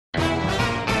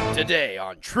Today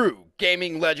on True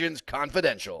Gaming Legends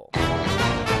Confidential.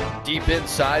 Deep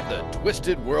inside the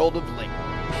twisted world of Link.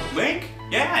 Link?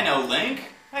 Yeah, I know Link.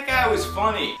 That guy was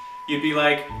funny. You'd be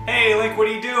like, hey Link, what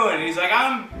are you doing? And he's like,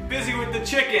 I'm busy with the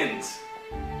chickens.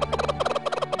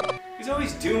 He's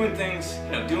always doing things,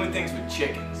 doing things with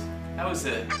chickens. That was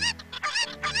it.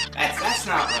 That's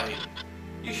not right.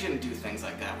 You shouldn't do things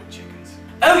like that with chickens.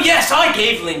 Oh yes, I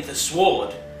gave Link the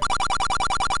sword.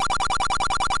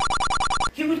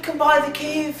 He would come by the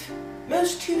cave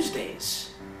most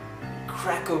Tuesdays,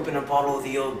 crack open a bottle of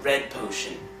the old red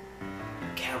potion,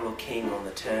 Carol King on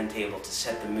the turntable to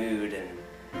set the mood, and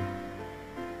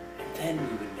then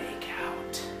we would make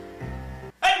out.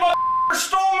 That motherfucker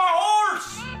stole my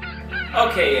horse!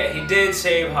 Okay, yeah, he did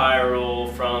save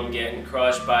Hyrule from getting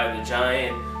crushed by the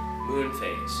giant moon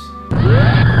face.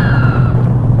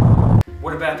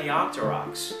 What about the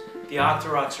Octoroks? The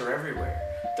Octoroks are everywhere.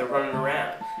 They're running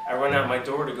around. I run out my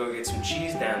door to go get some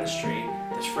cheese down the street.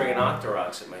 There's friggin'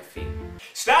 Octoroks at my feet.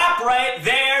 Stop right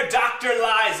there, Dr.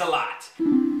 Lies-a-Lot.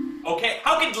 Okay,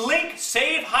 how could Link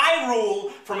save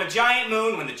Hyrule from a giant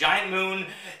moon when the giant moon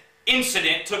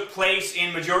incident took place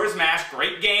in Majora's Mask?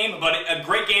 Great game, but a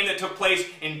great game that took place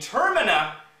in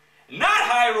Termina, not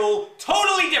Hyrule,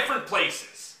 totally different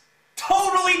places.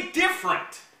 Totally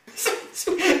different.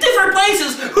 Different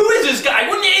places? Who is this guy?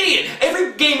 What an idiot!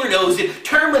 Every gamer knows that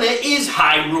Termina is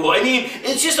Hyrule. I mean,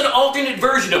 it's just an alternate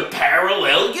version of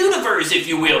parallel universe, if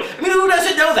you will. I mean, who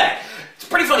doesn't know that? It's a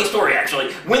pretty funny story,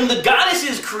 actually. When the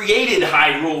goddesses created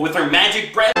Hyrule with her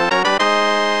magic breath,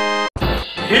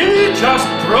 he just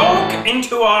broke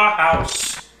into our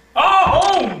house. Our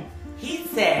home! he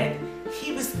said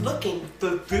he was looking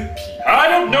for fruit peas. I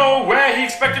don't know where he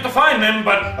expected to find them,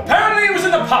 but apparently he was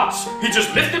in the pots. He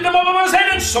just lifted them over his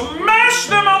head and smashed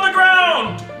them on the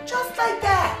ground. Just like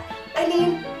that. I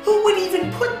mean, who would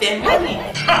even put them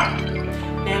anywhere?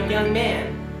 Now, young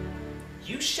man,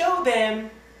 you show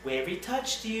them where he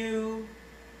touched you.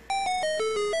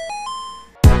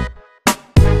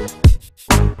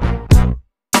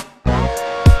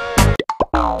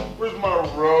 Where's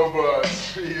my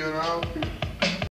robots, you know?